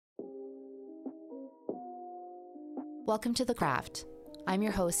Welcome to The Craft. I'm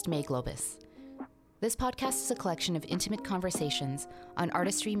your host, May Globus. This podcast is a collection of intimate conversations on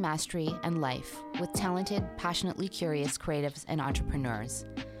artistry, mastery, and life with talented, passionately curious creatives and entrepreneurs.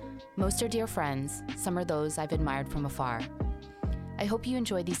 Most are dear friends, some are those I've admired from afar. I hope you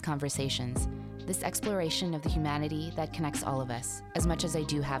enjoy these conversations, this exploration of the humanity that connects all of us, as much as I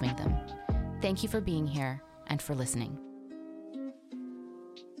do having them. Thank you for being here and for listening.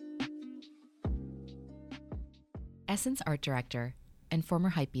 Essence art director and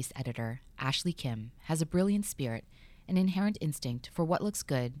former Hypebeast editor Ashleigh Kim has a brilliant spirit, an inherent instinct for what looks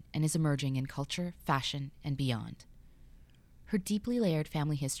good, and is emerging in culture, fashion, and beyond. Her deeply layered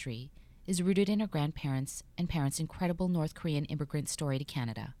family history is rooted in her grandparents' and parents' incredible North Korean immigrant story to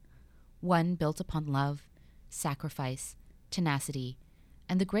Canada, one built upon love, sacrifice, tenacity,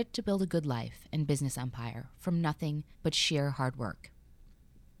 and the grit to build a good life and business empire from nothing but sheer hard work.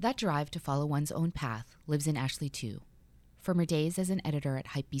 That drive to follow one's own path lives in Ashleigh too. From her days as an editor at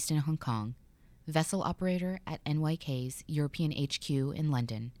Hypebeast in Hong Kong, vessel operator at NYK's European HQ in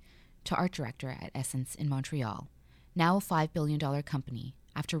London, to art director at Essence in Montreal, now a $5 billion company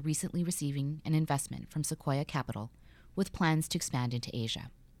after recently receiving an investment from Sequoia Capital with plans to expand into Asia.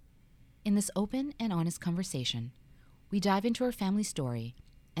 In this open and honest conversation, we dive into her family story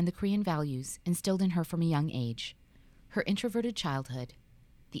and the Korean values instilled in her from a young age, her introverted childhood,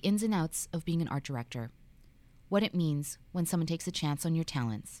 the ins and outs of being an art director, what it means when someone takes a chance on your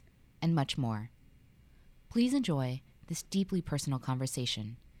talents, and much more. Please enjoy this deeply personal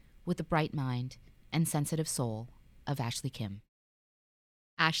conversation with the bright mind and sensitive soul of Ashleigh Kim.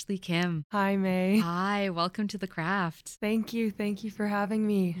 Ashleigh Kim. Hi, May. Hi, welcome to The Craft. Thank you for having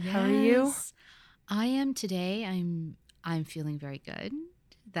me. Yes. How are you? I am today. I'm feeling very good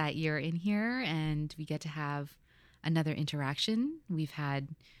that you're in here and we get to have another interaction. We've had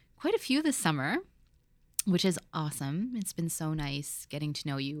quite a few this summer, which is awesome. It's been so nice getting to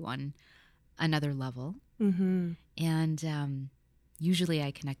know you on another level. Mm-hmm. And usually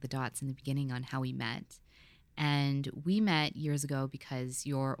I connect the dots in the beginning on how we met. And we met years ago because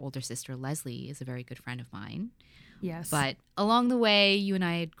your older sister, Leslie, is a very good friend of mine. Yes. But along the way, you and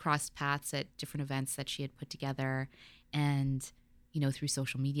I had crossed paths at different events that she had put together. And, through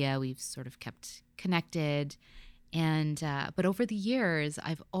social media, we've sort of kept connected. And but over the years,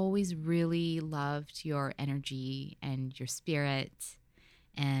 I've always really loved your energy and your spirit.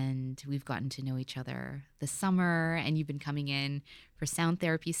 And we've gotten to know each other this summer, and you've been coming in for sound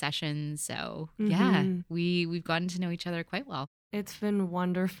therapy sessions. So yeah, we've gotten to know each other quite well. It's been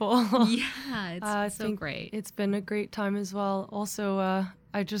wonderful. Yeah, it's so great. It's been a great time as well. Also,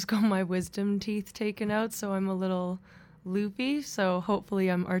 I just got my wisdom teeth taken out, so I'm a little loopy. So hopefully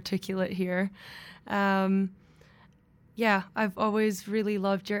I'm articulate here. Yeah, I've always really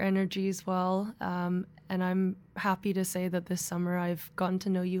loved your energy as well. And I'm happy to say that this summer I've gotten to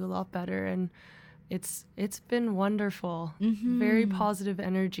know you a lot better, and it's been wonderful. Mm-hmm. Very positive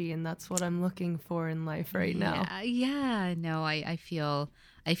energy, and that's what I'm looking for in life right now. Yeah. No, I feel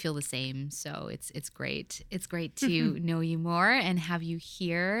the same. So it's great. It's great to know you more and have you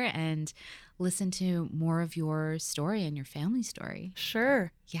here and listen to more of your story and your family story.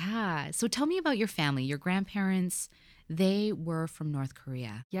 Sure. Yeah. So tell me about your family, your grandparents. They were from North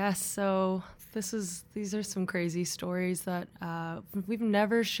Korea. Yes, so these are some crazy stories that we've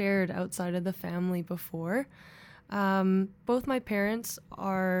never shared outside of the family before. Both my parents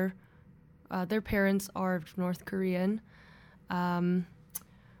their parents are North Korean. My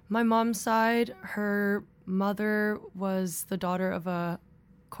mom's side, her mother was the daughter of a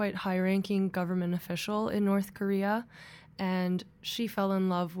quite high-ranking government official in North Korea, and she fell in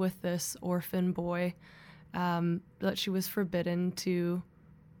love with this orphan boy that she was forbidden to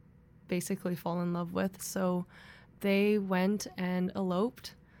basically fall in love with. So they went and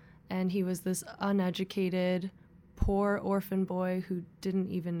eloped, and he was this uneducated, poor orphan boy who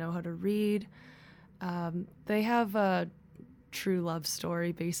didn't even know how to read. They have a true love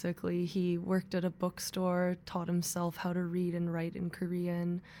story, basically. He worked at a bookstore, taught himself how to read and write in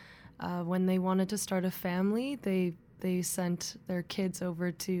Korean. When they wanted to start a family, they sent their kids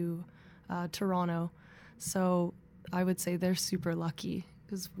over to Toronto. So I would say they're super lucky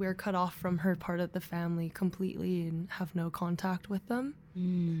because we're cut off from her part of the family completely and have no contact with them.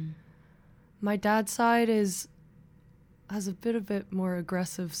 My dad's side has a bit more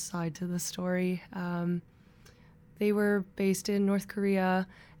aggressive side to the story. They were based in North Korea,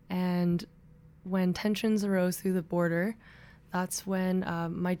 and when tensions arose through the border, that's when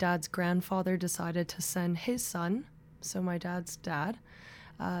my dad's grandfather decided to send his son, so my dad's dad,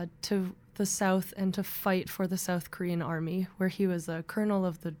 to the South and to fight for the South Korean army, where he was a colonel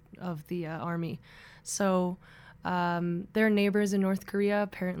of the army. So Their neighbors in North Korea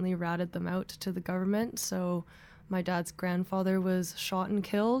apparently ratted them out to the government. So my dad's grandfather was shot and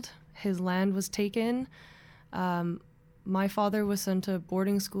killed. His land was taken. My father was sent to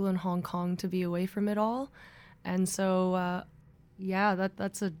boarding school in Hong Kong to be away from it all. And so,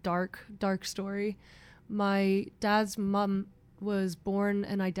 that's a dark, dark story. My dad's mom was born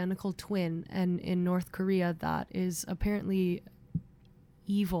an identical twin, and in North Korea, that is apparently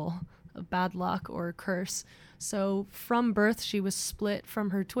evil, a bad luck or a curse. So from birth, she was split from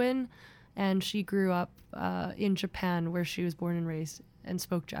her twin, and she grew up in Japan, where she was born and raised, and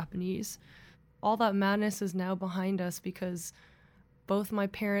spoke Japanese. All that madness is now behind us because both my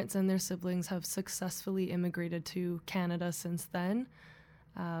parents and their siblings have successfully immigrated to Canada since then.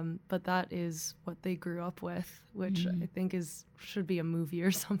 But that is what they grew up with, which I think should be a movie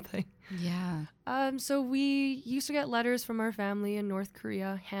or something. Yeah. So we used to get letters from our family in North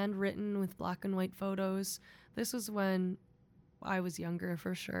Korea, handwritten with black and white photos. This was when I was younger,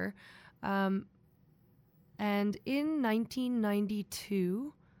 for sure. And in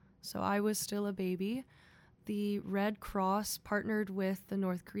 1992, so I was still a baby, the Red Cross partnered with the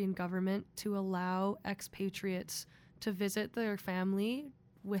North Korean government to allow expatriates to visit their family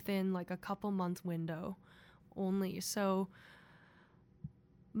within like a couple month window only. So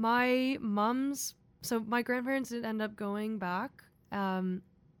my grandparents did end up going back.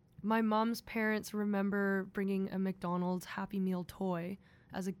 My mom's parents remember bringing a McDonald's Happy Meal toy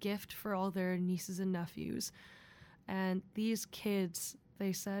as a gift for all their nieces and nephews. And these kids,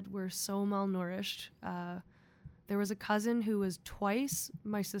 they said, were so malnourished. There was a cousin who was twice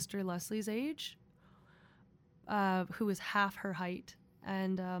my sister Leslie's age, who was half her height.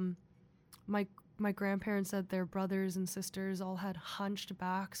 And my grandparents said their brothers and sisters all had hunched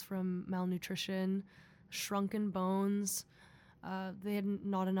backs from malnutrition, shrunken bones. They had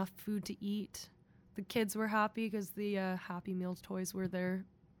not enough food to eat. The kids were happy because the Happy Meals toys were their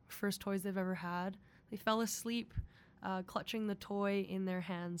first toys they've ever had. They fell asleep clutching the toy in their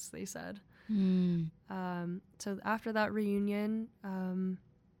hands, they said. So after that reunion,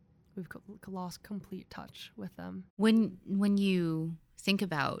 we've lost complete touch with them. When you think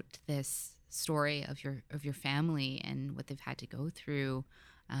about this story of your family and what they've had to go through,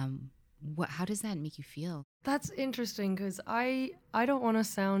 how does that make you feel? That's interesting because I don't want to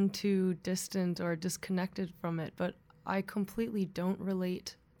sound too distant or disconnected from it, but I completely don't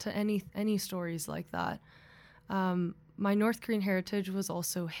relate to any stories like that. My North Korean heritage was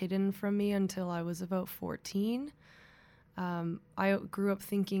also hidden from me until I was about 14. I grew up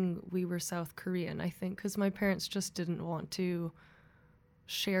thinking we were South Korean, I think, because my parents just didn't want to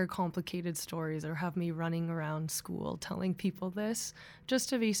share complicated stories or have me running around school telling people this, just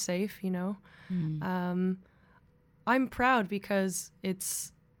to be safe, you know. I'm proud because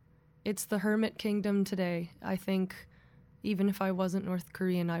it's the hermit kingdom today. I think even if I wasn't North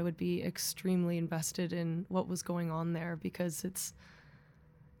Korean, I would be extremely invested in what was going on there because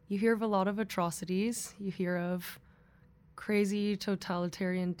you hear of a lot of atrocities, you hear of crazy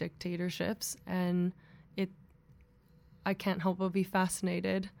totalitarian dictatorships, and I can't help but be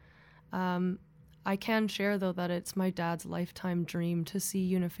fascinated. I can share, though, that it's my dad's lifetime dream to see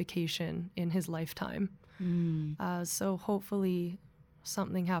unification in his lifetime. So hopefully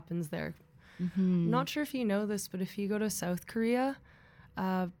something happens there. I'm not sure if you know this, but if you go to South Korea,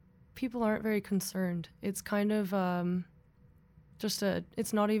 people aren't very concerned. It's kind of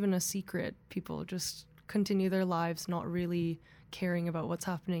it's not even a secret. People just continue their lives not really caring about what's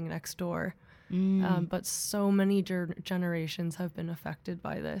happening next door. But so many generations have been affected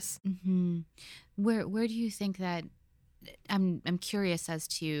by this. Where do you think that? I'm curious as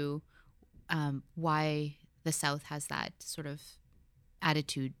to why the South has that sort of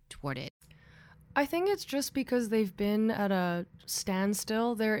attitude toward it. I think it's just because they've been at a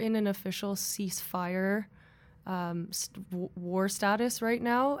standstill. They're in an official ceasefire war status right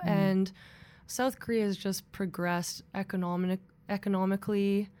now, and South Korea has just progressed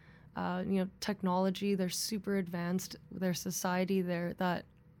economically. Technology, they're super advanced. Their society, that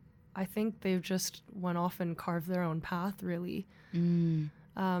I think they've just went off and carved their own path, really.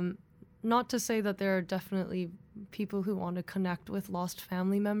 Not to say that there are definitely people who want to connect with lost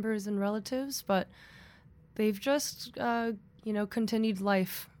family members and relatives, but they've just, continued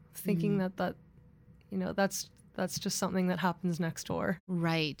life thinking that's just something that happens next door.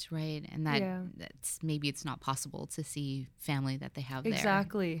 Right. And that's maybe it's not possible to see family that they have there.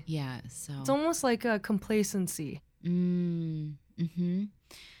 Exactly. Yeah. So it's almost like a complacency.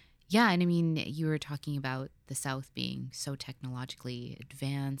 Yeah, and I mean, you were talking about the South being so technologically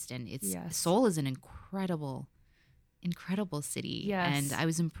advanced, and Seoul is an incredible city. Yes. And I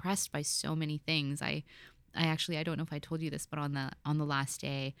was impressed by so many things. I I don't know if I told you this, but on the last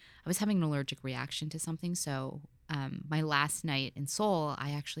day, I was having an allergic reaction to something. So my last night in Seoul,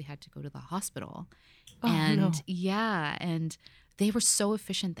 I actually had to go to the hospital. Oh, And no. yeah, and they were so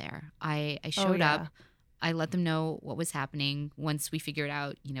efficient there. I Oh, showed up, yeah. I let them know what was happening. Once we figured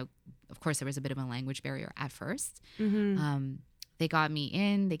out, of course, there was a bit of a language barrier at first. Mm-hmm. They got me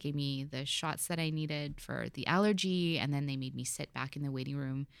in, they gave me the shots that I needed for the allergy, and then they made me sit back in the waiting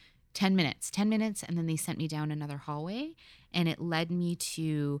room 10 minutes, and then they sent me down another hallway, and it led me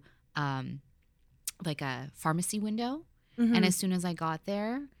to like a pharmacy window. And Mm-hmm. as soon as I got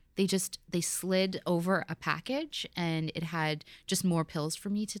there, they slid over a package, and it had just more pills for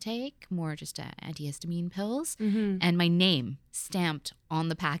me to take, more just antihistamine pills, Mm-hmm. and my name stamped on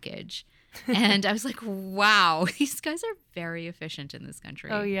the package. And I was like, wow, these guys are very efficient in this country.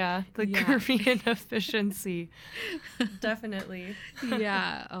 Oh, yeah. The Yeah. Korean efficiency. Definitely.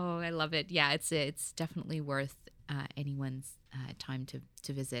 Yeah. Oh, I love it. Yeah, it's definitely worth anyone's time to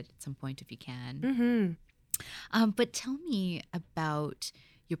visit at some point if you can. Mm-hmm. But tell me about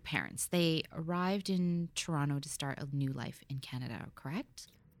your parents. They arrived in Toronto to start a new life in Canada, correct?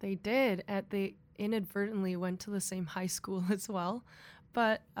 They did. They inadvertently went to the same high school as well.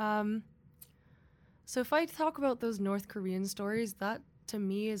 But so if I talk about those North Korean stories, that to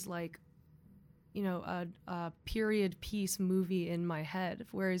me is like, a period piece movie in my head.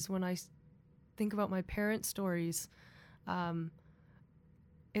 Whereas when I think about my parents' stories,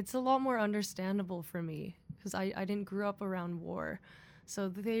 it's a lot more understandable for me because I didn't grow up around war. So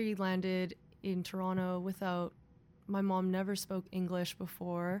they landed in Toronto without, my mom never spoke English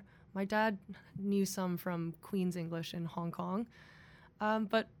before. My dad knew some from Queen's English in Hong Kong.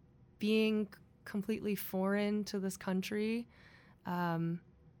 But being completely foreign to this country,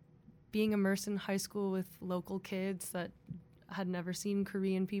 being immersed in high school with local kids that had never seen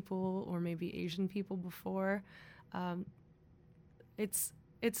Korean people or maybe Asian people before, it's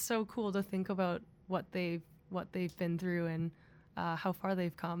so cool to think about what they've been through and how far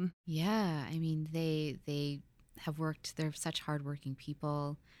they've come. Yeah, I mean they have worked. They're such hardworking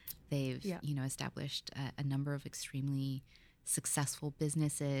people. They've Yeah. Established a number of extremely successful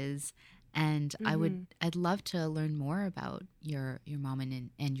businesses, and Mm-hmm. I'd love to learn more about your mom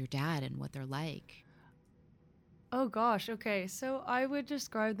and your dad and what they're like. Oh gosh, okay. So I would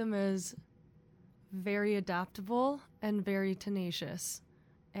describe them as very adaptable and very tenacious.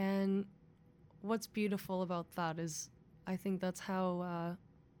 And what's beautiful about that is I think that's how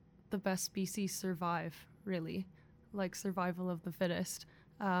the best species survive, really, like survival of the fittest.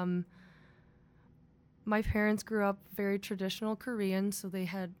 Um, my parents grew up very traditional Korean, so they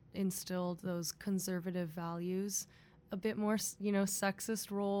had instilled those conservative values, a bit more,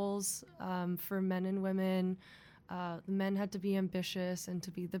 sexist roles for men and women. The men had to be ambitious and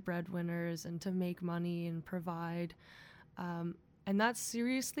to be the breadwinners and to make money and provide. And that's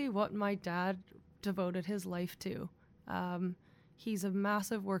seriously what my dad devoted his life to. He's a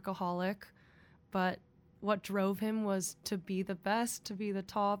massive workaholic, but what drove him was to be the best, to be the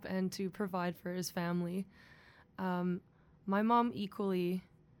top, and to provide for his family. My mom equally,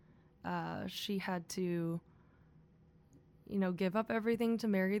 she had to, give up everything to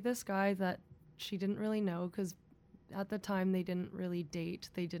marry this guy that she didn't really know because at the time they didn't really date.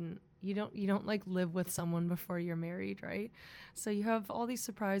 You don't like live with someone before you're married, right? So you have all these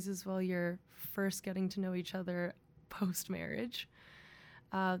surprises while you're first getting to know each other post marriage.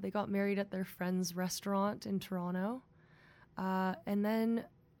 They got married at their friend's restaurant in Toronto. And then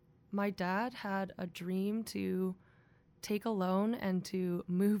my dad had a dream to take a loan and to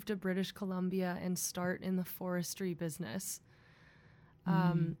move to British Columbia and start in the forestry business.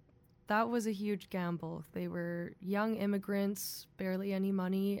 That was a huge gamble. They were young immigrants, barely any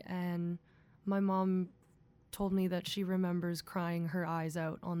money, and my mom told me that she remembers crying her eyes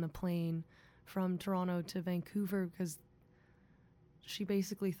out on the plane from Toronto to Vancouver because she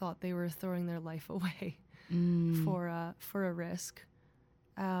basically thought they were throwing their life away for a risk.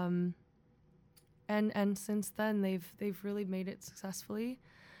 And since then they've really made it successfully.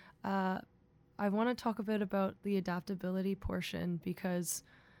 I want to talk a bit about the adaptability portion because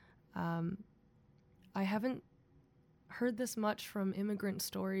I haven't heard this much from immigrant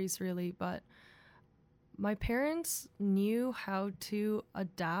stories really, but my parents knew how to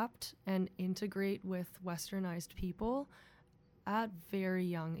adapt and integrate with westernized people at very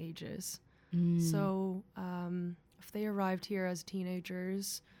young ages. So if they arrived here as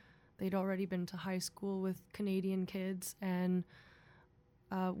teenagers, they'd already been to high school with Canadian kids. And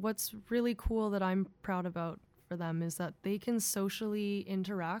what's really cool that I'm proud about for them is that they can socially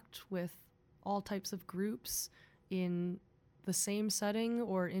interact with all types of groups in the same setting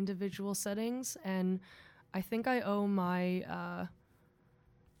or individual settings. And I think I owe my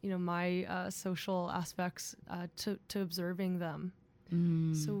my social aspects to observing them.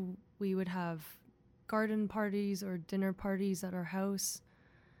 So we would have garden parties or dinner parties at our house.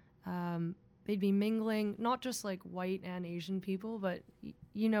 They'd be mingling, not just like white and Asian people, but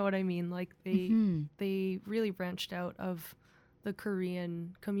you know what I mean. Like they really branched out of the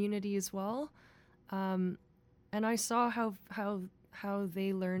Korean community as well. And I saw how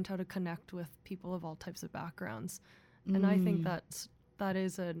they learned how to connect with people of all types of backgrounds. And I think that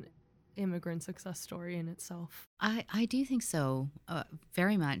is an immigrant success story in itself. I do think so,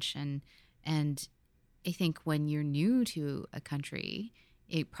 very much. And I think when you're new to a country,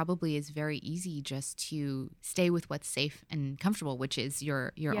 it probably is very easy just to stay with what's safe and comfortable, which is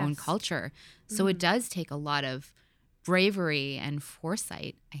your own culture. So it does take a lot of bravery and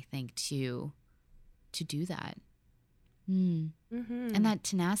foresight, I think, to do that. And that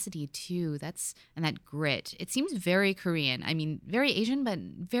tenacity too, and that grit. It seems very Korean. I mean, very Asian, but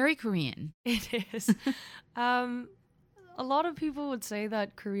very Korean. It is. A lot of people would say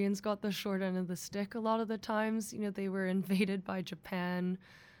that Koreans got the short end of the stick a lot of the times. They were invaded by Japan.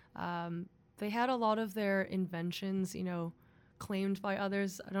 They had a lot of their inventions, claimed by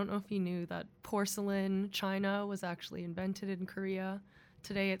others. I don't know if you knew that porcelain china was actually invented in Korea.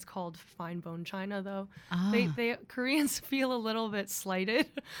 Today it's called fine bone china, though. They Koreans feel a little bit slighted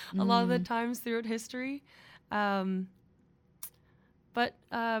a lot of the times throughout history. But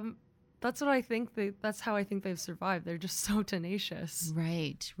that's what I think. That's how I think they've survived. They're just so tenacious.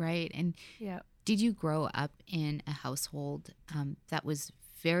 Right. And did you grow up in a household that was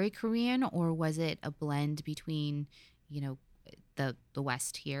very Korean, or was it a blend between, the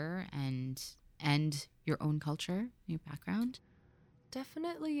West here and your own culture, your background?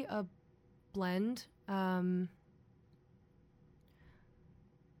 Definitely a blend. I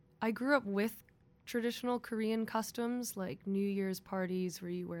grew up with traditional Korean customs, like New Year's parties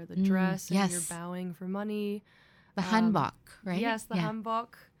where you wear the dress and you're bowing for money. The hanbok, right? Yes, the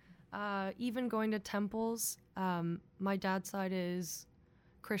hanbok. Even going to temples. My dad's side is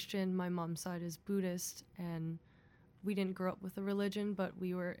Christian, my mom's side is Buddhist, and we didn't grow up with a religion, but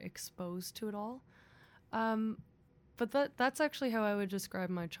we were exposed to it all. But that's actually how I would describe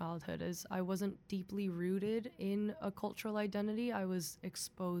my childhood, is I wasn't deeply rooted in a cultural identity. I was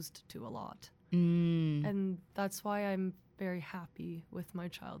exposed to a lot. And that's why I'm very happy with my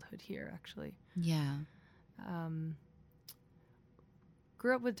childhood here, actually. Yeah.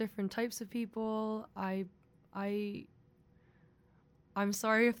 Grew up with different types of people. I'm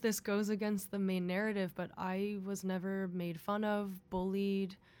sorry if this goes against the main narrative, but I was never made fun of,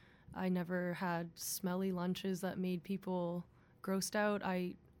 bullied. I never had smelly lunches that made people grossed out.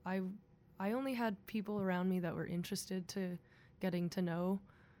 I only had people around me that were interested to getting to know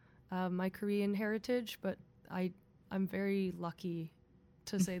my Korean heritage, but I'm very lucky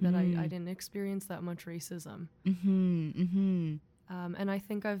to say that I didn't experience that much racism. And I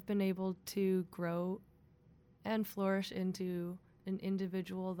think I've been able to grow and flourish into an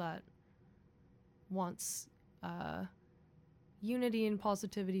individual that wants unity and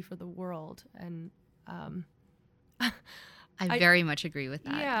positivity for the world. And I very much agree with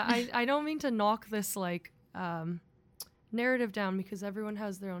that. Yeah, I don't mean to knock this narrative down, because everyone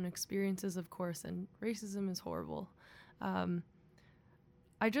has their own experiences, of course, and racism is horrible.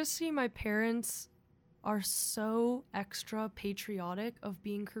 I just see my parents are so extra patriotic of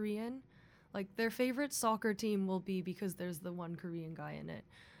being Korean. Like, their favorite soccer team will be because there's the one Korean guy in it.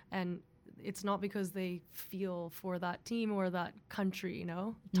 And it's not because they feel for that team or that country,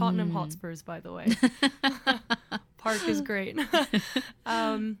 Tottenham Hotspurs, by the way. Park is great.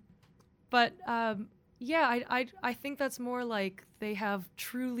 I think that's more like they have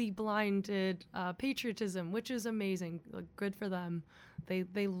truly blinded patriotism, which is amazing. Like, good for them.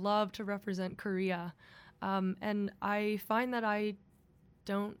 They love to represent Korea. And I find that I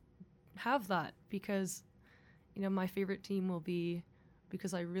don't have that, because my favorite team will be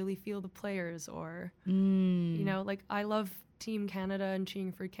because I really feel the players, or like, I love Team Canada and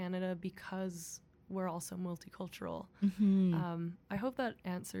cheering for Canada because we're also multicultural. I hope that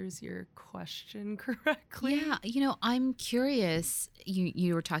answers your question correctly. Yeah, I'm curious.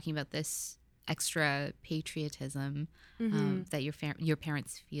 You were talking about this extra patriotism that your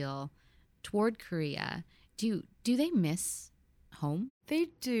parents feel toward Korea. Do they miss home? They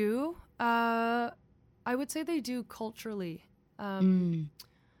do. I would say they do culturally.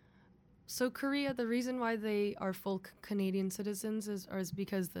 So Korea, the reason why they are full Canadian citizens is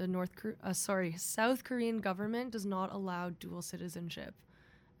because the South Korean government does not allow dual citizenship.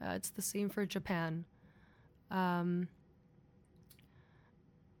 It's the same for Japan.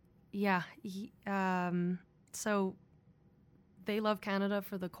 So they love Canada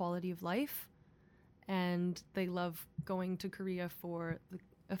for the quality of life, and they love going to Korea for the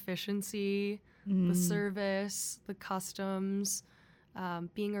efficiency, the service, the customs,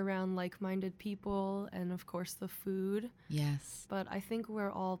 being around like-minded people, and of course the food. Yes. But I think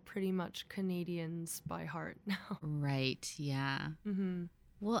we're all pretty much Canadians by heart now. Right. Yeah. Mm-hmm.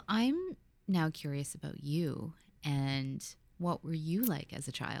 Well, I'm now curious about you, and what were you like as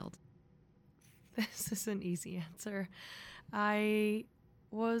a child? This is an easy answer. I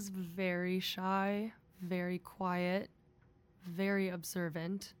was very shy, very quiet, very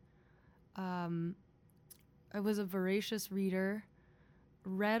observant. I was a voracious reader,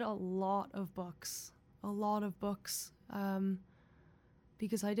 read a lot of books,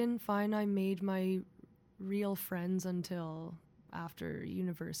 because I didn't find I made my real friends until after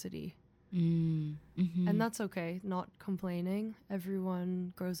university. Mm-hmm. And that's okay, not complaining.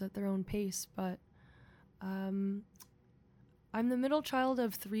 Everyone grows at their own pace, but I'm the middle child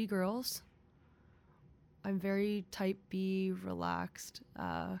of 3 girls. I'm very type B, relaxed,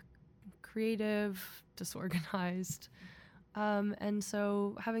 creative, disorganized. And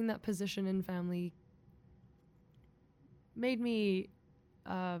so having that position in family made me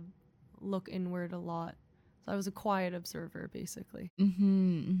look inward a lot. So I was a quiet observer, basically.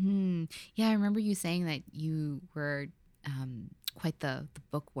 Yeah, I remember you saying that you were quite the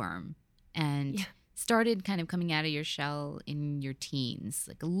bookworm, and started kind of coming out of your shell in your teens,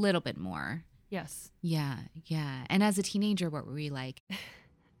 like a little bit more. Yes. Yeah. And as a teenager, what were you like?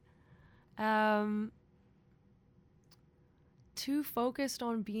 Too focused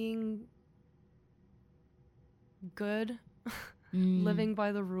on being good, living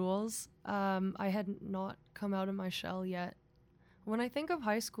by the rules. I had not come out of my shell yet. When I think of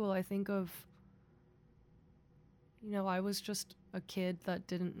high school, I think of, I was just a kid that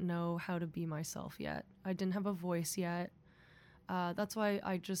didn't know how to be myself yet. I didn't have a voice yet. That's why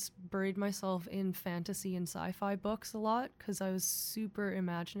I just buried myself in fantasy and sci-fi books a lot, because I was super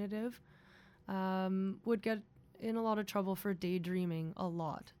imaginative. Would get in a lot of trouble for daydreaming a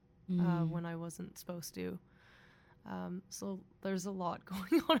lot when I wasn't supposed to. So there's a lot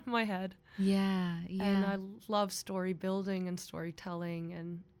going on in my head. Yeah. And I love story building and storytelling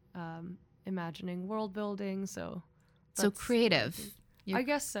and imagining world building. So creative. I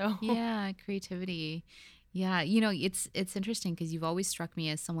guess so. Yeah, creativity. Yeah, it's interesting because you've always struck me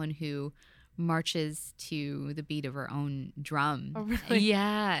as someone who marches to the beat of her own drum. Oh, really?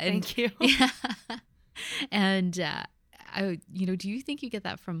 Yeah. Thank you. Yeah. And do you think you get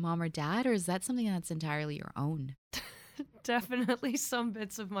that from mom or dad, or is that something that's entirely your own? Definitely some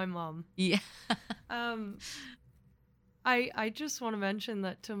bits of my mom. Yeah. I just want to mention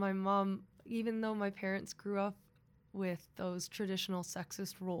that to my mom, even though my parents grew up with those traditional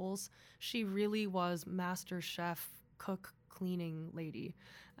sexist roles, she really was master chef, cook, cleaning lady.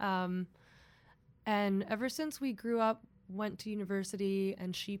 And ever since we grew up, went to university,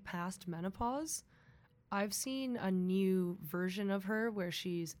 and she passed menopause, I've seen a new version of her where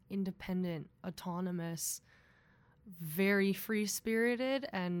she's independent, autonomous, very free-spirited,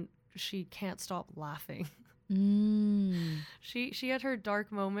 and she can't stop laughing. She had her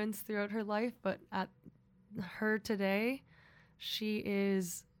dark moments throughout her life, but at her today, she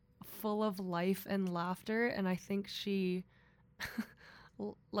is full of life and laughter, and I think she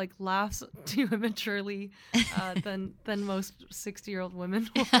laughs too immaturely than most 60-year-old women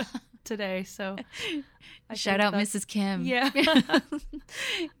would today. So shout out Mrs. Kim. Yeah.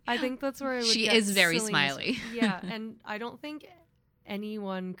 I think that's where I would She get is very silliness. smiley. Yeah, and I don't think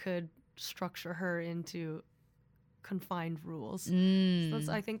anyone could structure her into confined rules.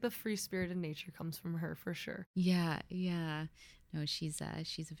 So I think the free-spirited nature comes from her for sure. Yeah. No, she's a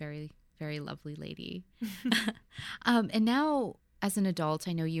very, very lovely lady. And now, as an adult,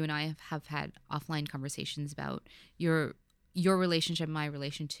 I know you and I have had offline conversations about your relationship, my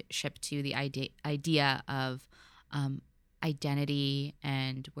relationship to the idea of identity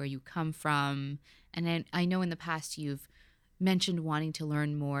and where you come from. And then I know in the past you've mentioned wanting to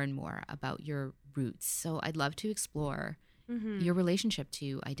learn more and more about your roots. So I'd love to explore your relationship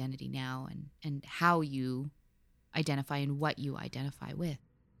to identity now, and how you identify and what you identify with.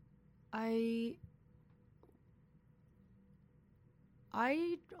 I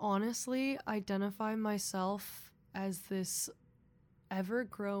honestly identify myself as this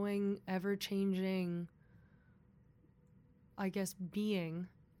ever-growing, ever-changing, I guess, being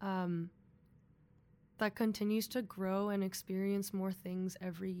that continues to grow and experience more things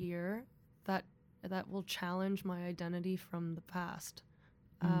every year that will challenge my identity from the past.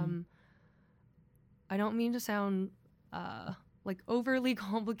 I don't mean to sound overly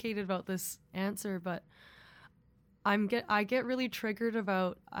complicated about this answer, but I get really triggered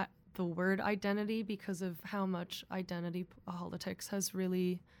about the word identity because of how much identity politics has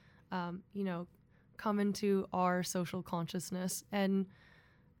really, come into our social consciousness. And,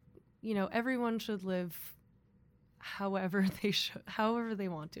 everyone should live however however they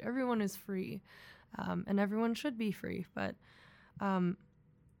want to. Everyone is free, and everyone should be free. But I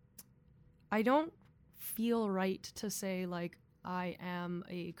don't feel right to say, like, I am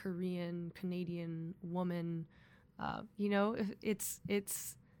a Korean Canadian woman.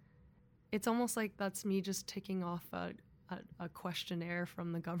 It's almost like that's me just ticking off a questionnaire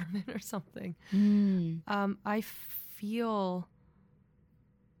from the government or something. I feel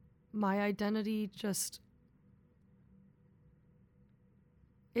my identity just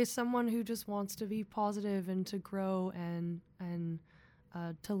is someone who just wants to be positive and to grow and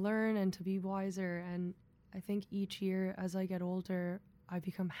to learn and to be wiser. And I think each year as I get older, I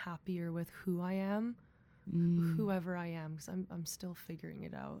become happier with who I am. Whoever I am, because I'm still figuring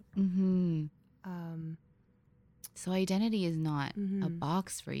it out. So identity is not a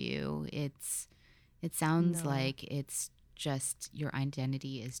box for you. It sounds like it's just your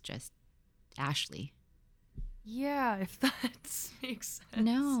identity is just Ashleigh. Yeah, if that makes sense.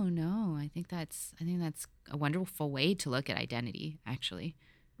 No. I think that's a wonderful way to look at identity, actually.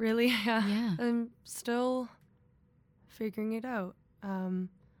 Really? Yeah. Yeah. I'm still figuring it out.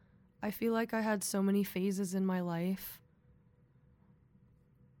 I feel like I had so many phases in my life.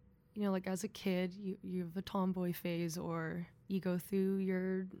 Like as a kid, you have the tomboy phase, or you go through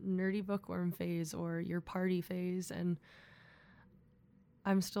your nerdy bookworm phase or your party phase, and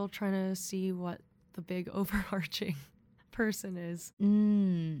I'm still trying to see what the big overarching person is.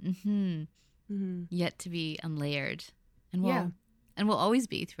 Yet to be unlayered. And will always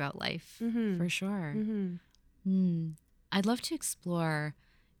be throughout life, for sure. I'd love to explore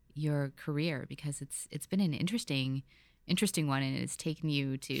your career because it's been an interesting one, and it's taken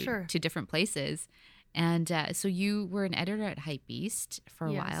you to different places. And so you were an editor at Hypebeast for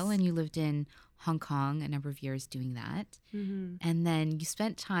a while, and you lived in Hong Kong a number of years doing that. And then you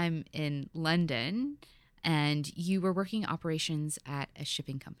spent time in London, and you were working operations at a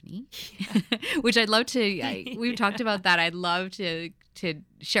shipping company, which I'd love to, we've talked about that. I'd love to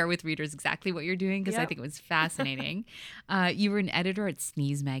share with readers exactly what you're doing because I think it was fascinating. You were an editor at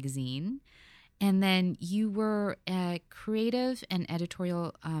Sneeze magazine, and then you were a creative and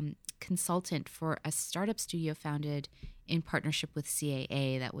editorial consultant for a startup studio founded in partnership with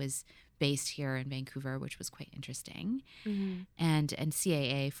CAA that was based here in Vancouver, which was quite interesting. And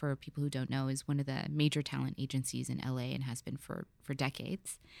CAA, for people who don't know, is one of the major talent agencies in LA and has been for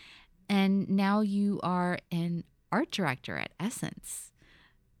decades. And now you are an art director at Essence.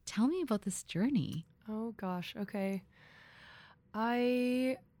 Tell me about this journey. Oh gosh, okay.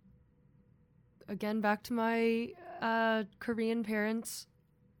 Again, back to my Korean parents,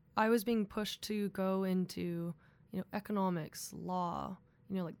 I was being pushed to go into, economics, law,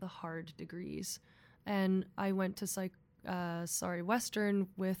 like the hard degrees. And I went to Western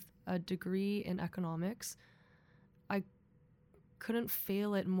with a degree in economics. I couldn't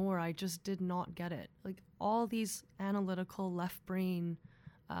fail it more. I just did not get it. Like all these analytical left brain,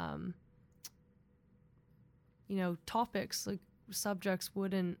 topics, like subjects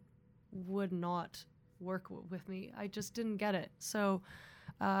would not work with me. I just didn't get it. So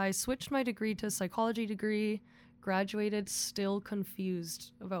I switched my degree to a psychology degree, graduated still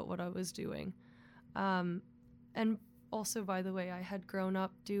confused about what I was doing. And also, by the way, I had grown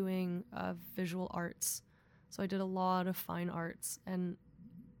up doing visual arts. So I did a lot of fine arts, and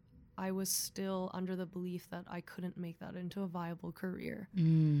I was still under the belief that I couldn't make that into a viable career.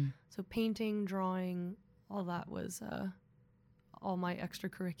 So painting, drawing, all that was all my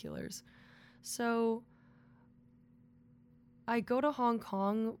extracurriculars. So I go to Hong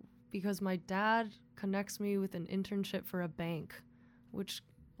Kong because my dad connects me with an internship for a bank, which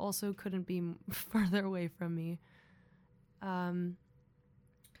also couldn't be further away from me. The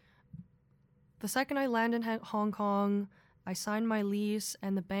second I land in Hong Kong, I sign my lease,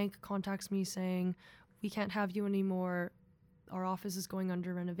 and the bank contacts me saying, "We can't have you anymore. Our office is going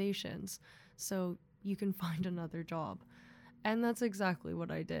under renovations, so you can find another job." And that's exactly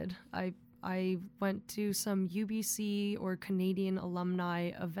what I did. I went to some UBC or Canadian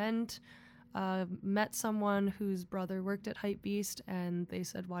alumni event, met someone whose brother worked at Hypebeast, and they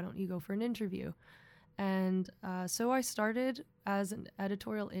said, "Why don't you go for an interview?" And so I started as an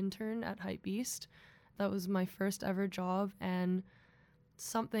editorial intern at Hypebeast. That was my first ever job, and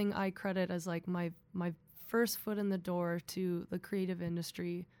something I credit as like my first foot in the door to the creative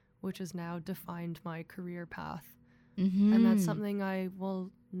industry, which has now defined my career path. And that's something I will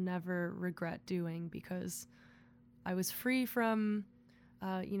never regret doing because I was free from,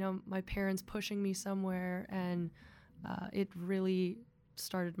 my parents pushing me somewhere, and it really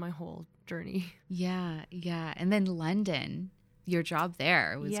started my whole journey. Yeah, yeah. And then London, your job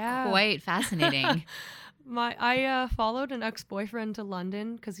there was Yeah. quite fascinating. I followed an ex-boyfriend to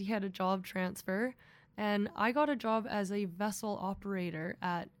London because he had a job transfer, and I got a job as a vessel operator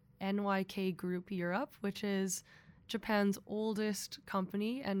at NYK Group Europe, which is Japan's oldest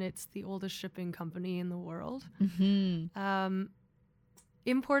company, and it's the oldest shipping company in the world. Mm-hmm.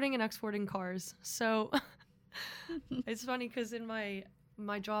 Importing and exporting cars. So it's funny because in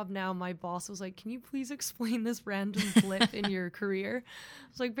my job now, my boss was like, "Can you please explain this random blip in your career?" I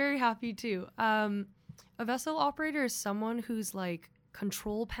was like, very happy to. A vessel operator is someone who's like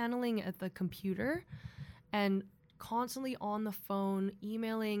control paneling at the computer and constantly on the phone,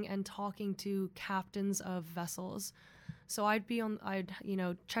 emailing and talking to captains of vessels. So I'd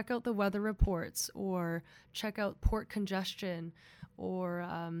check out the weather reports or check out port congestion or,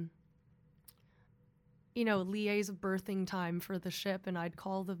 liaise a berthing time for the ship. And I'd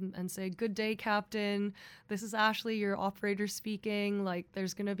call them and say, "Good day, Captain. This is Ashleigh, your operator speaking. Like,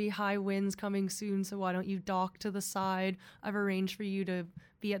 there's going to be high winds coming soon, so why don't you dock to the side? I've arranged for you to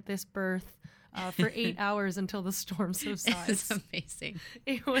be at this berth for 8 hours until the storm subsides." It's amazing.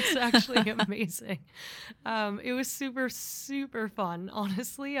 It was actually amazing. It was super, super fun.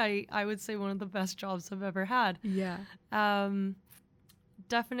 Honestly, I would say one of the best jobs I've ever had. Yeah.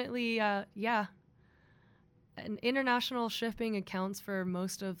 Definitely, yeah. And international shipping accounts for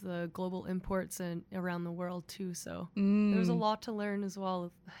most of the global imports and around the world too. So there was a lot to learn as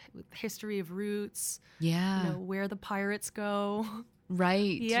well, with history of routes. Yeah. Where the pirates go.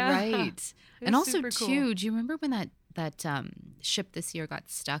 Right. Yeah. Right. And also super too, cool. do you remember when that ship this year got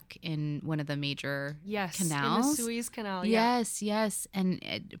stuck in one of the major canals? In the Suez Canal. Yes, yes. And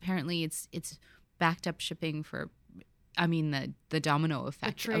apparently it's backed up shipping for, I mean, the domino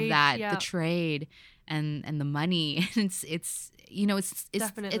effect of that, the trade and the money. it's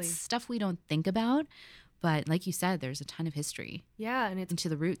Definitely. it's stuff we don't think about, but like you said, there's a ton of history. Yeah, and it's into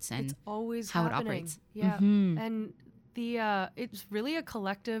the roots and it's always how happening. It operates. Yeah, Mm-hmm. and it's really a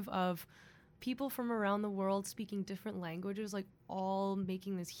collective of people from around the world speaking different languages, like all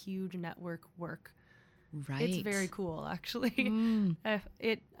making this huge network work. Right. It's very cool, actually.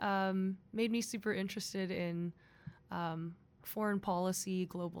 It made me super interested in foreign policy,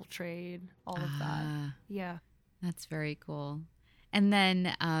 global trade, all of that. Yeah. That's very cool. And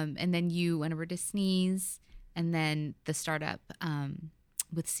then you went over to Sneeze, and then the startup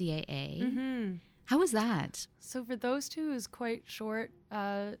with CAA. Mm-hmm. How was that? So for those two, it was quite short.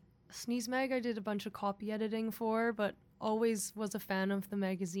 Sneeze Mag I did a bunch of copy editing for, but always was a fan of the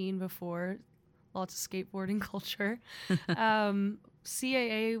magazine before. Lots of skateboarding culture.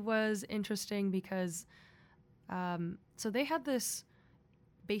 CAA was interesting because so they had this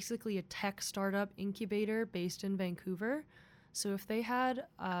basically a tech startup incubator based in Vancouver. So if they had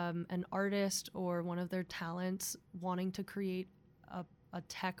an artist or one of their talents wanting to create a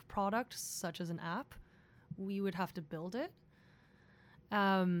tech product, such as an app, we would have to build it.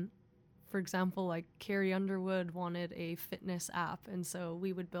 For example, like Carrie Underwood wanted a fitness app, and so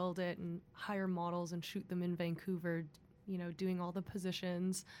we would build it and hire models and shoot them in Vancouver, doing all the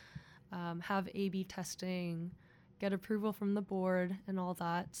positions, have A/B testing, get approval from the board and all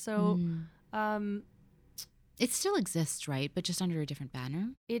that. So it still exists, right? But just under a different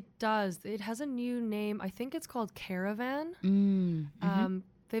banner? It does. It has a new name. I think it's called Caravan. Mm-hmm.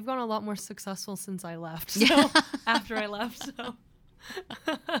 They've gone a lot more successful since I left. So after I left, so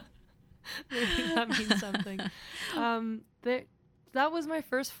maybe that means something. That was my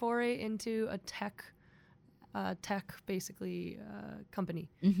first foray into a tech basically company.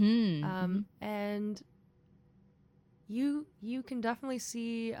 And you can definitely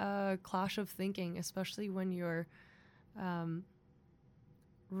see a clash of thinking, especially when you're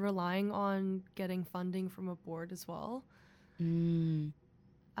relying on getting funding from a board as well.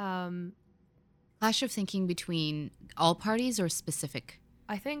 Clash of thinking between all parties or specific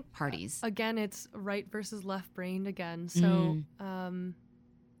I think parties? Again, it's right versus left brained again. So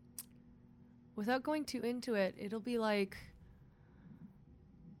without going too into it, it'll be like,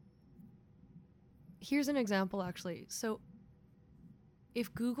 here's an example actually. So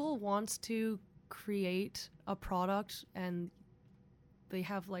if Google wants to create a product and they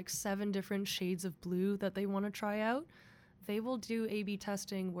have like 7 different shades of blue that they want to try out, they will do A/B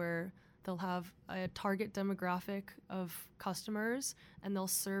testing where they'll have a target demographic of customers and they'll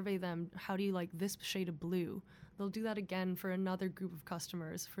survey them, how do you like this shade of blue? They'll do that again for another group of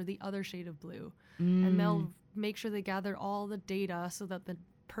customers for the other shade of blue. And they'll make sure they gather all the data so that the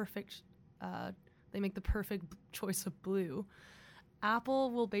perfect they make the perfect choice of blue.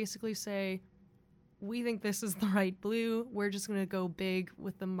 Apple will basically say, we think this is the right blue. We're just going to go big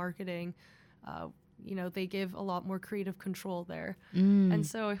with the marketing. They give a lot more creative control there. And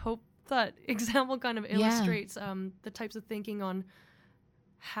so I hope that example kind of illustrates the types of thinking on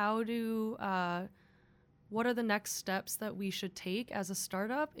what are the next steps that we should take as a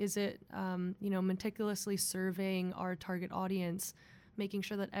startup? Is it, meticulously surveying our target audience, making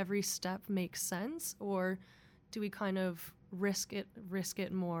sure that every step makes sense? Or do we kind of risk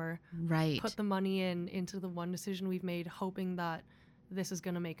it more, right? Put the money into the one decision we've made, hoping that this is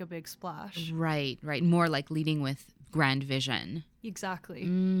going to make a big splash. Right. More like leading with grand vision. Exactly.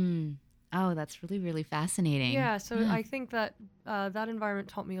 Oh, that's really, really fascinating. Yeah, so I think that that environment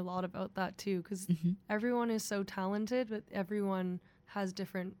taught me a lot about that too, because everyone is so talented, but everyone has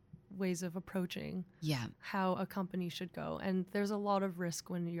different ways of approaching how a company should go. And there's a lot of risk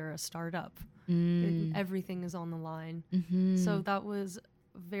when you're a startup. Everything is on the line. So that was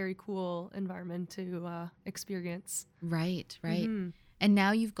a very cool environment to experience. Right. And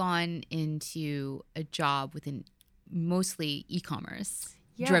now you've gone into a job within mostly e-commerce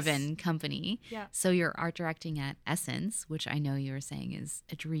driven company. Yeah. So you're art directing at Essence, which I know you were saying is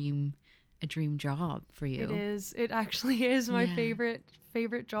a dream job for you. It is. It actually is my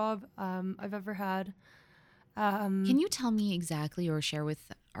favorite job I've ever had. Can you tell me exactly, or share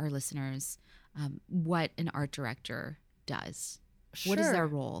with our listeners, what an art director does? Sure. What is their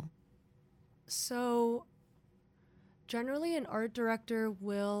role? So generally an art director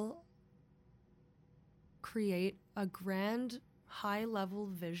will create a grand high-level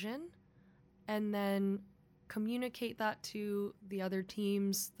vision and then communicate that to the other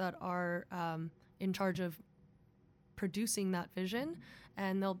teams that are in charge of producing that vision,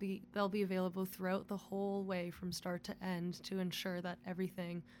 and they'll be available throughout the whole way from start to end to ensure that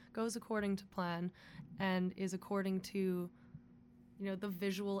everything goes according to plan and is according to the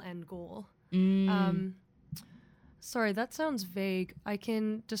visual end goal. Sorry, that sounds vague. I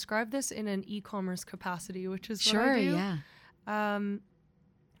can describe this in an e-commerce capacity, which is what I do. Yeah.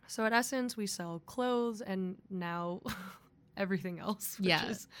 So at Essence, we sell clothes and now everything else, which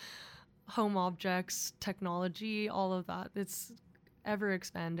is home objects, technology, all of that. It's ever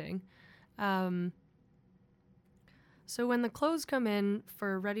expanding. So when the clothes come in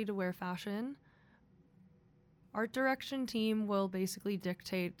for ready-to-wear fashion, art direction team will basically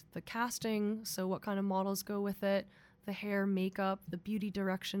dictate the casting, so what kind of models go with it, the hair, makeup, the beauty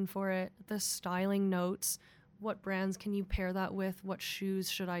direction for it, the styling notes, what brands can you pair that with, what shoes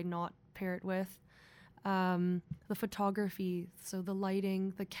should I not pair it with, the photography, so the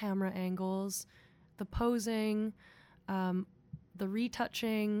lighting, the camera angles, the posing, the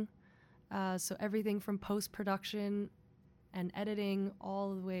retouching, so everything from post-production and editing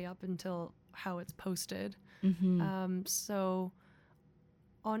all the way up until how it's posted. So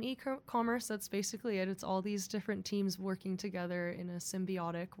on e-commerce, that's basically it. It's all these different teams working together in a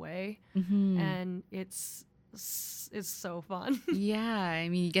symbiotic way, and it's so fun. I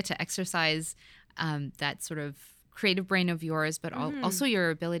mean, you get to exercise that sort of creative brain of yours, but also your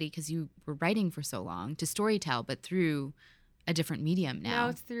ability, because you were writing for so long, to storytell, but through a different medium now. Now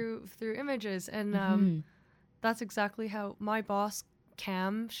it's through images, and that's exactly how my boss,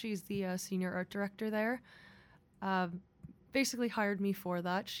 Cam, she's the senior art director there, basically hired me for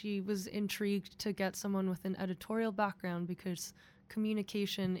that. She was intrigued to get someone with an editorial background because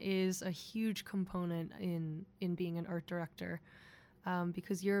communication is a huge component in being an art director,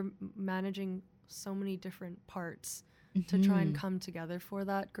 because you're managing so many different parts to try and come together for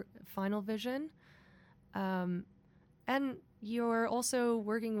that final vision. And you're also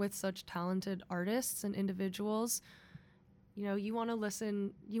working with such talented artists and individuals. You want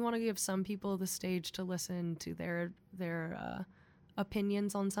to give some people the stage to listen to their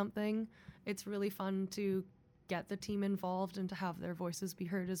opinions on something. It's really fun to get the team involved and to have their voices be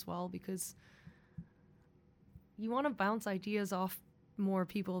heard as well, because you want to bounce ideas off more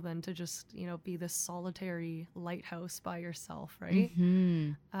people than to just, be this solitary lighthouse by yourself, right?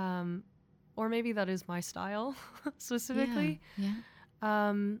 Or maybe that is my style specifically.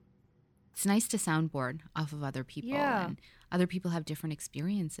 It's nice to soundboard off of other people, and other people have different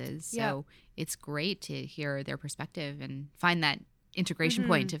experiences. So it's great to hear their perspective and find that integration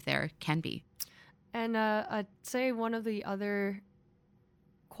point if there can be. And I'd say one of the other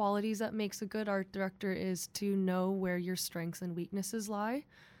qualities that makes a good art director is to know where your strengths and weaknesses lie.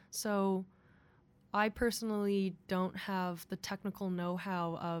 So I personally don't have the technical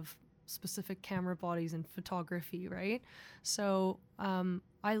know-how of specific camera bodies and photography, right? So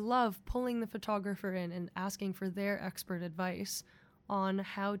I love pulling the photographer in and asking for their expert advice on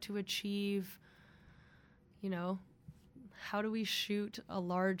how to achieve you know, how do we shoot a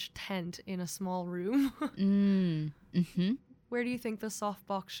large tent in a small room? Where do you think the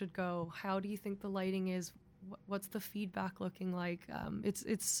softbox should go? How do you think the lighting is? What's the feedback looking like?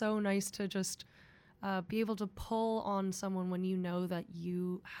 It's so nice to just be able to pull on someone when you know that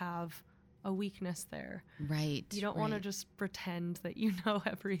you have a weakness there. Right. You don't want to just pretend that you know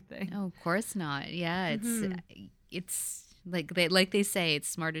everything. No, of course not. Yeah, it's like they say, it's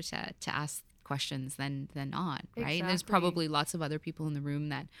smarter to ask questions than not, right? Exactly. There's probably lots of other people in the room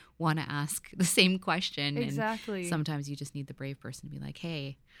that want to ask the same question. Exactly. And sometimes you just need the brave person to be like,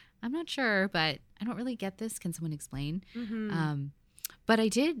 hey, I'm not sure, but I don't really get this. Can someone explain? But I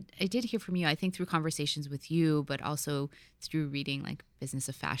did hear from you, I think through conversations with you, but also through reading like Business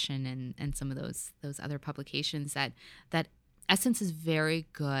of Fashion and some of those other publications, that Essence is very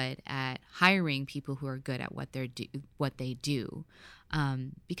good at hiring people who are good at what they do,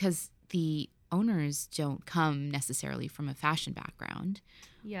 because the owners don't come necessarily from a fashion background.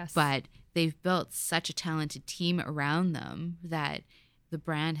 Yes. But they've built such a talented team around them that the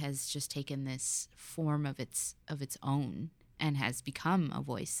brand has just taken this form of its own and has become a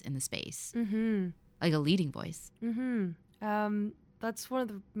voice in the space, like a leading voice. That's one of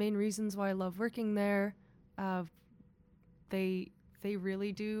the main reasons why I love working there. They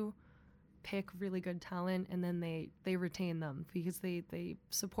really do pick really good talent, and then they retain them because they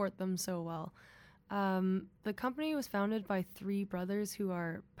support them so well. The company was founded by 3 brothers who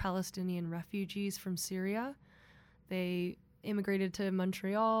are Palestinian refugees from Syria. They immigrated to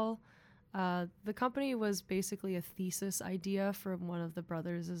Montreal. The company was basically a thesis idea from one of the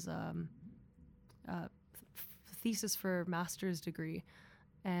brothers' thesis for master's degree.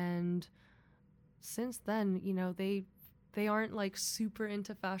 And since then, you know, they aren't like super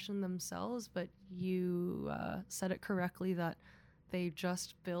into fashion themselves, but you said it correctly that they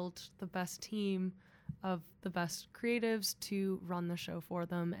just built the best team of the best creatives to run the show for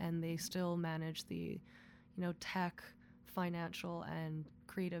them, and they still manage the, tech, financial, and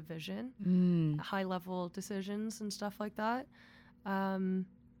creative vision, high level decisions and stuff like that. And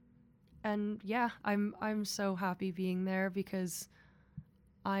yeah, I'm so happy being there because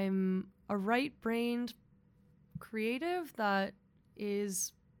I'm a right-brained creative that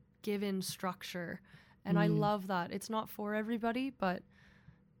is given structure, and I love that. It's not for everybody, but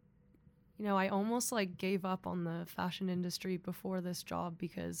I almost like gave up on the fashion industry before this job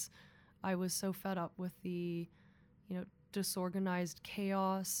because I was so fed up with the disorganized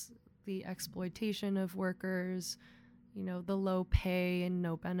chaos, the exploitation of workers, the low pay and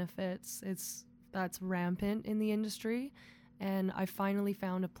no benefits. That's rampant in the industry, and I finally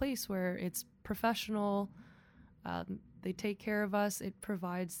found a place where it's professional. They take care of us. It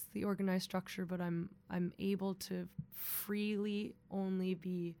provides the organized structure, but I'm able to freely only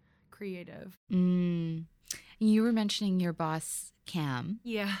be creative. You were mentioning your boss, Cam.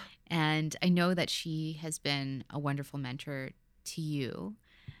 Yeah. And I know that she has been a wonderful mentor to you.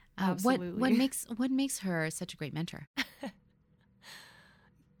 Absolutely. What makes her such a great mentor?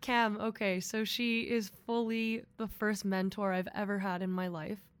 Cam, okay, so she is fully the first mentor I've ever had in my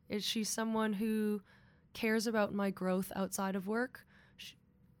life. She's someone who cares about my growth outside of work,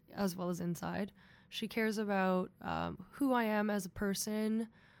 as well as inside. She cares about who I am as a person.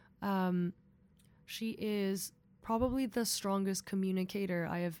 She is probably the strongest communicator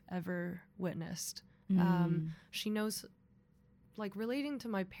I have ever witnessed. She knows, like, relating to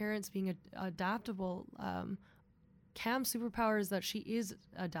my parents being adaptable. Cam's superpower is that she is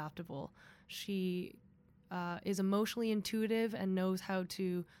adaptable. She is emotionally intuitive and knows how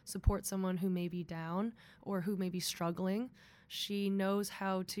to support someone who may be down or who may be struggling. She knows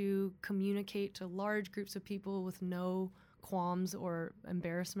how to communicate to large groups of people with no qualms or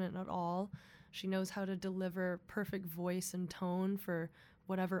embarrassment at all. She knows how to deliver perfect voice and tone for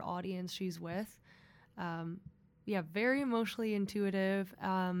whatever audience she's with. Very emotionally intuitive.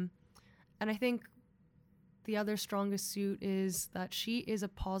 And I think the other strongest suit is that she is a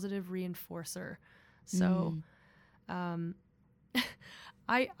positive reinforcer. So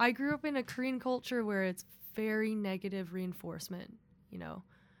I grew up in a Korean culture where it's very negative reinforcement.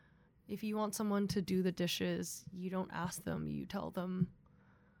 If you want someone to do the dishes, you don't ask them, you tell them,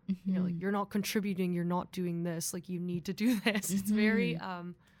 like, you're not contributing, you're not doing this, like, you need to do this. It's very, how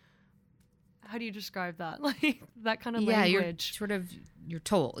do you describe that? Like, that kind of language. You're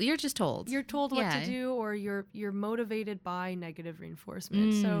told. You're just told. You're told what to do, or you're motivated by negative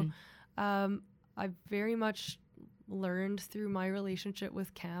reinforcement. So I very much learned through my relationship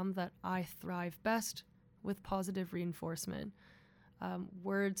with Cam that I thrive best with positive reinforcement.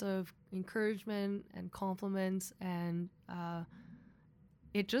 Words of encouragement and compliments and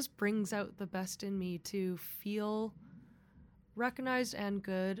it just brings out the best in me to feel recognized and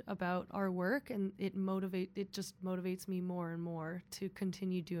good about our work, and it just motivates me more and more to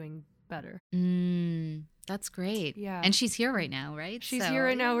continue doing better. That's great. Yeah. And she's here right now, right? She's here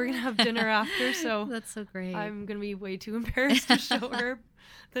right now. We're gonna have dinner after, so that's so great. I'm gonna be way too embarrassed to show her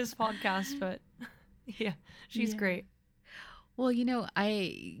this podcast, but yeah, she's great. Well,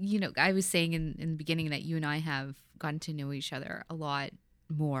 I was saying in the beginning that you and I have gotten to know each other a lot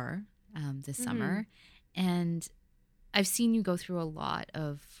more this summer, and I've seen you go through a lot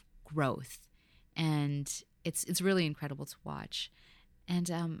of growth, and it's really incredible to watch.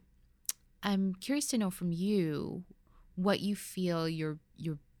 And I'm curious to know from you what you feel your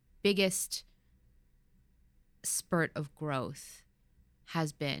biggest spurt of growth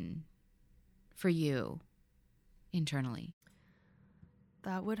has been for you internally.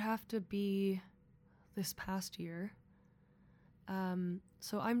 That would have to be this past year.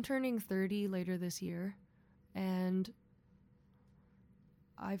 So I'm turning 30 later this year, and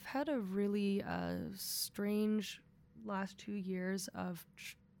I've had a really strange last 2 years of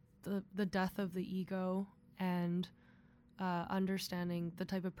the death of the ego and understanding the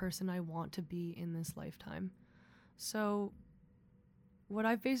type of person I want to be in this lifetime. So what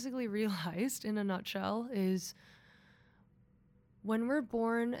I've basically realized in a nutshell is when we're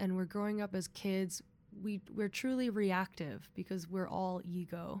born and we're growing up as kids, we're truly reactive because we're all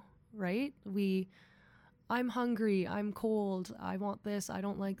ego, right? I'm hungry, I'm cold, I want this, I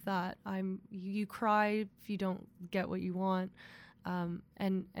don't like that. You cry if you don't get what you want.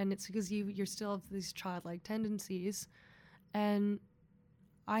 And it's because you're still have these childlike tendencies. And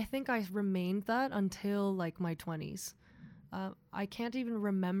I think I remained that until like my 20s. I can't even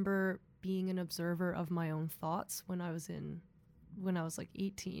remember being an observer of my own thoughts when I was like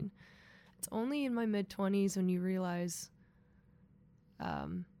 18. It's only in my mid-20s when you realize,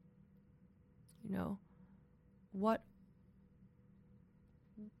 what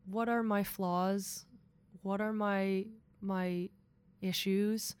are my flaws? What are my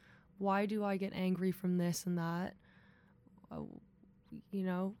issues? Why do I get angry from this and that?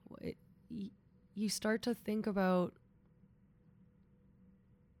 You start to think about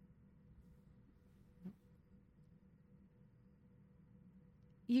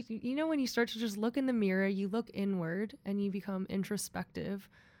when you start to just look in the mirror, you look inward and you become introspective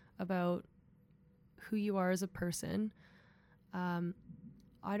about who you are as a person.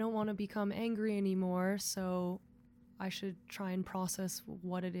 I don't want to become angry anymore, so I should try and process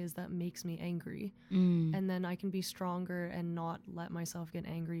what it is that makes me angry. And then I can be stronger and not let myself get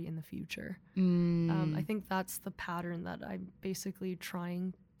angry in the future. I think that's the pattern that I'm basically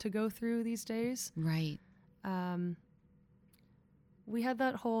trying to go through these days. Right. We had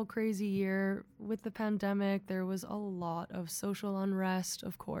that whole crazy year with the pandemic. There was a lot of social unrest,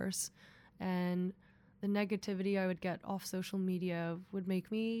 of course, and the negativity I would get off social media would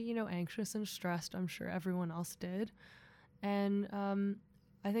make me, anxious and stressed. I'm sure everyone else did. And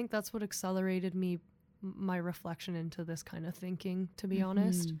I think that's what accelerated my reflection into this kind of thinking, to be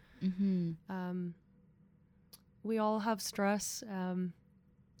honest. We all have stress.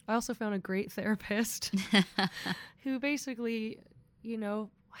 I also found a great therapist who basically,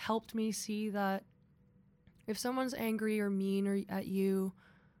 helped me see that if someone's angry or mean or at you,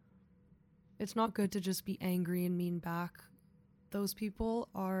 it's not good to just be angry and mean back. Those people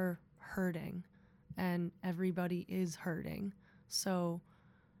are hurting, and everybody is hurting. So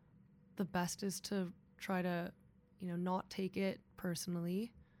the best is to try to, not take it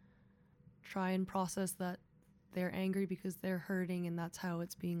personally. Try and process that they're angry because they're hurting and that's how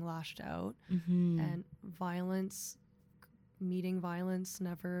it's being lashed out. And meeting violence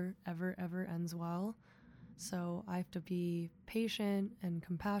never, ever, ever ends well. So I have to be patient and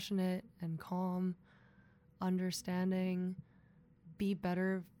compassionate and calm, understanding, be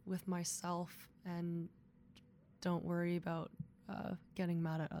better with myself, and don't worry about getting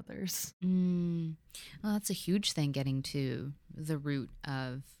mad at others. Well, that's a huge thing, getting to the root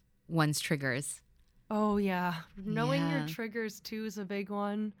of one's triggers. Oh, yeah. Knowing your triggers, too, is a big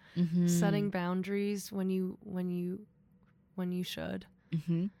one. Setting boundaries when you should.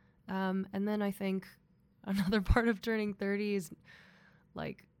 And then I think another part of turning 30 is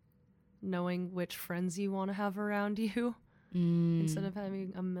like knowing which friends you want to have around you. Instead of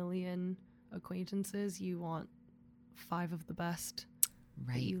having a million acquaintances, you want 5 of the best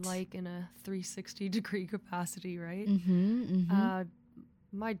that you like in a 360-degree capacity, right?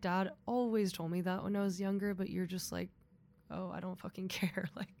 My dad always told me that when I was younger, but you're just like, oh, I don't fucking care.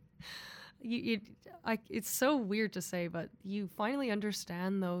 Like, it's so weird to say, but you finally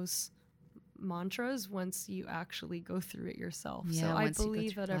understand those mantras once you actually go through it yourself. Yeah, so I once you go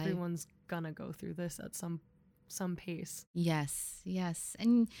believe through that life. everyone's gonna go through this at some pace. Yes, yes.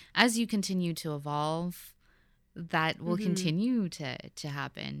 And as you continue to evolve, that will continue to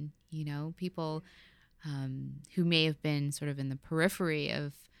happen. You know, people who may have been sort of in the periphery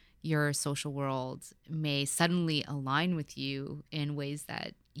of your social world may suddenly align with you in ways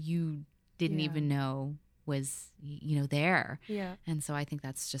that you didn't Yeah. even know was, you know, there. Yeah. And so I think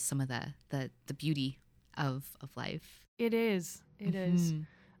that's just some of the beauty of life. It is. It is.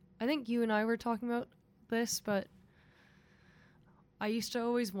 I think you and I were talking about this, but I used to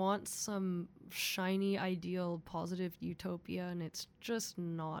always want some shiny, ideal, positive utopia, and it's just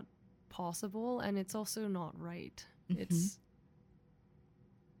not possible, and it's also not right. It's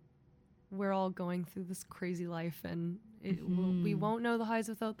we're all going through this crazy life, and we won't know the highs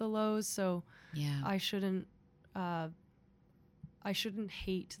without the lows. So Yeah. I shouldn't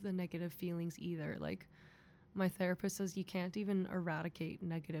hate the negative feelings either. Like my therapist says, you can't even eradicate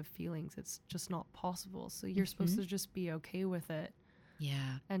negative feelings. It's just not possible. So you're supposed to just be okay with it.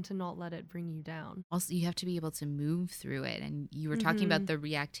 Yeah. And to not let it bring you down. Also, you have to be able to move through it. And you were talking about the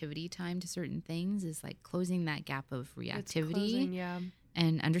reactivity time to certain things is like closing that gap of reactivity. Closing, yeah.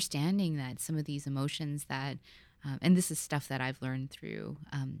 And understanding that some of these emotions that, and this is stuff that I've learned through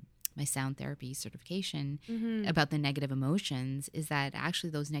my sound therapy certification about the negative emotions, is that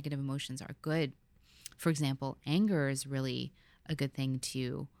actually those negative emotions are good. For example, anger is really a good thing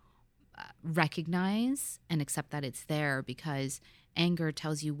to recognize and accept that it's there, because anger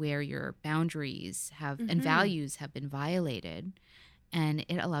tells you where your boundaries have and values have been violated, and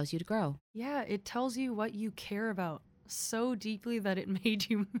it allows you to grow. Yeah, it tells you what you care about so deeply that it made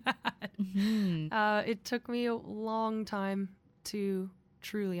you mad. It took me a long time to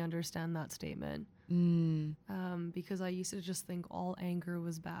truly understand that statement, because I used to just think all anger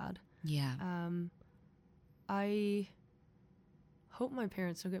was bad. Yeah. I hope my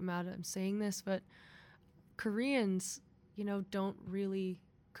parents don't get mad at I'm saying this, but Koreans, don't really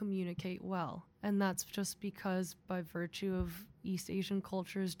communicate well. And that's just because by virtue of East Asian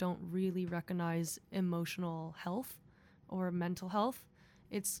cultures don't really recognize emotional health or mental health.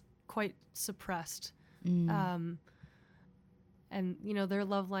 It's quite suppressed. And, their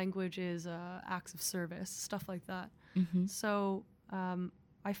love language is acts of service, stuff like that. So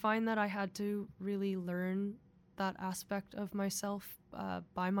I find that I had to really learn that aspect of myself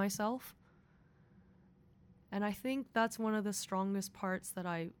by myself. And I think that's one of the strongest parts that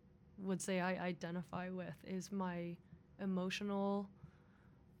I would say I identify with is my emotional,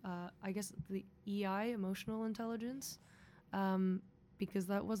 I guess the EI, emotional intelligence, because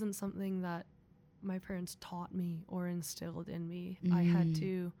that wasn't something that my parents taught me or instilled in me. I had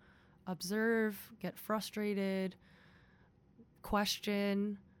to observe, get frustrated,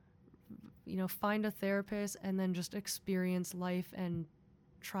 question, find a therapist, and then just experience life and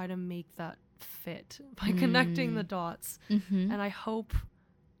try to make that fit by connecting the dots. And I hope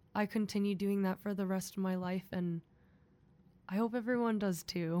I continue doing that for the rest of my life, and I hope everyone does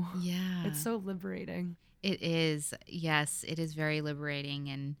too. Yeah. It's so liberating. It is. Yes, it is very liberating.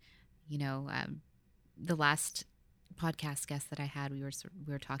 And, the last podcast guest that I had, we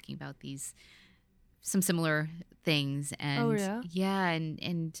were talking about some similar things, and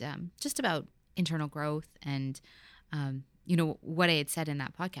and just about internal growth. And, what I had said in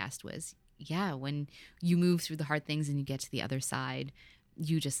that podcast was, when you move through the hard things and you get to the other side,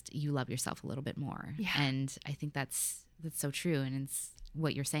 you love yourself a little bit more. Yeah. And I think that's so true. And it's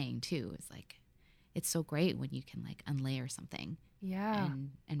what you're saying too, is like, it's so great when you can like unlayer something. Yeah.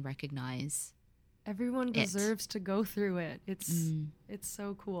 And recognize everyone deserves to go through it. It's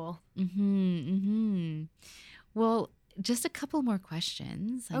so cool. Well, just a couple more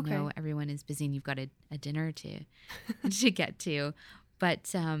questions. Okay. I know everyone is busy and you've got a dinner to get to,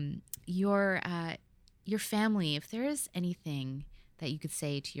 but your family, if there is anything that you could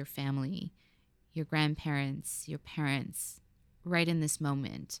say to your family, your grandparents, your parents, right in this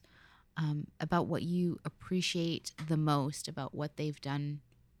moment, about what you appreciate the most about what they've done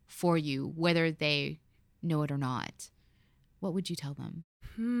for you, whether they know it or not, what would you tell them?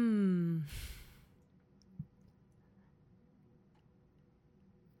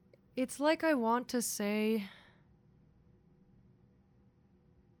 It's like I want to say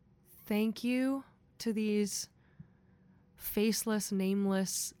thank you to these faceless,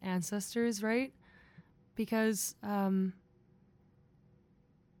 nameless ancestors, right? Because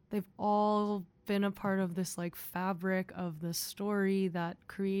they've all been a part of this like fabric of the story that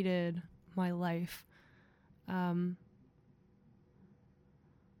created my life.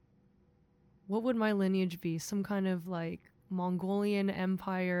 What would my lineage be? Some kind of like Mongolian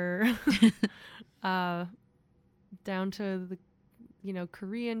Empire, down to the,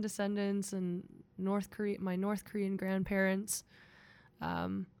 Korean descendants and my North Korean grandparents.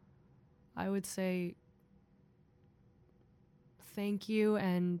 I would say thank you,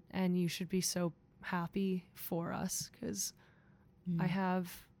 and you should be so happy for us, because I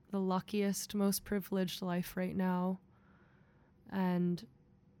have the luckiest, most privileged life right now, and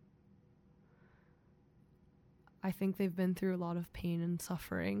I think they've been through a lot of pain and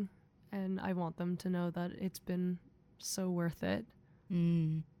suffering, and I want them to know that it's been so worth it.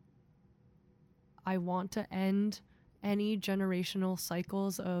 I want to end any generational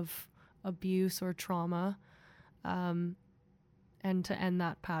cycles of abuse or trauma, and to end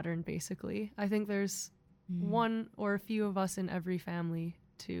that pattern, basically. I think there's one or a few of us in every family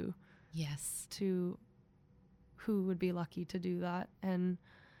to who would be lucky to do that. And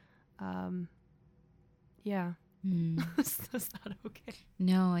yeah. Is that okay?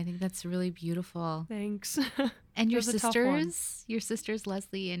 No, I think that's really beautiful. Thanks. And your sisters,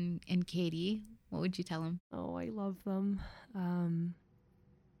 Leslie and Katie, what would you tell them? Oh, I love them.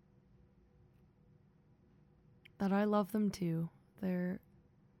 That I love them too.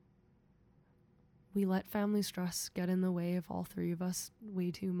 We let family stress get in the way of all three of us way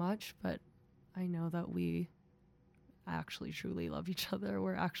too much, but I know that we actually truly love each other.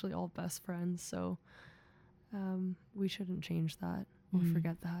 We're actually all best friends, so we shouldn't change that or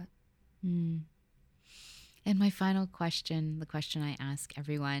forget that. And my final question, the question I ask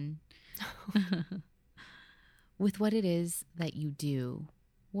everyone, with what it is that you do,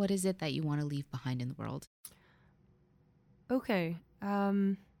 what is it that you want to leave behind in the world? Okay.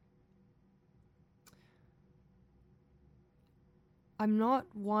 I'm not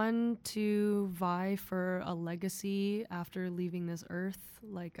one to vie for a legacy after leaving this earth.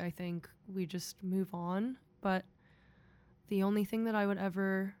 Like, I think we just move on. But the only thing that I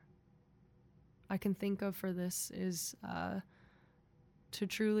can think of for this is to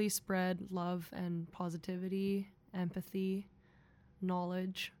truly spread love and positivity, empathy,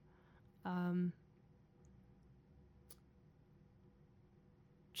 knowledge.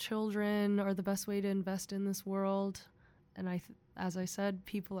 Children are the best way to invest in this world. And as I said,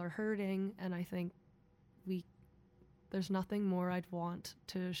 people are hurting, and I think there's nothing more I'd want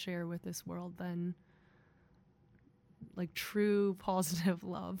to share with this world than like true positive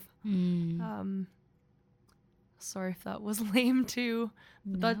love. Sorry if that was lame too.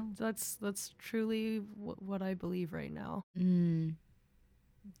 No. That's truly what I believe right now.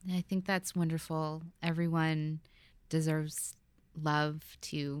 I think that's wonderful. Everyone deserves love,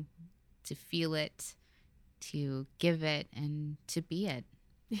 to feel it, to give it, and to be it.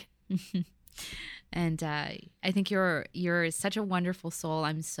 And I think you're such a wonderful soul.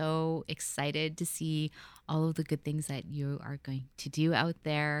 I'm so excited to see all of the good things that you are going to do out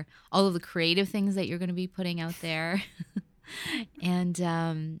there, all of the creative things that you're going to be putting out there. And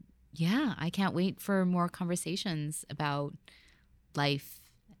I can't wait for more conversations about life,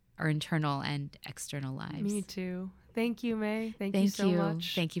 our internal and external lives. Me too. Thank you, May. Thank you so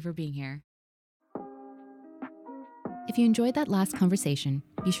much. Thank you for being here. If you enjoyed that last conversation,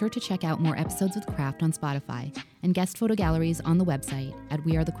 be sure to check out more episodes of The Craft on Spotify and guest photo galleries on the website at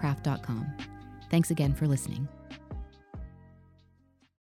wearethecraft.com. Thanks again for listening.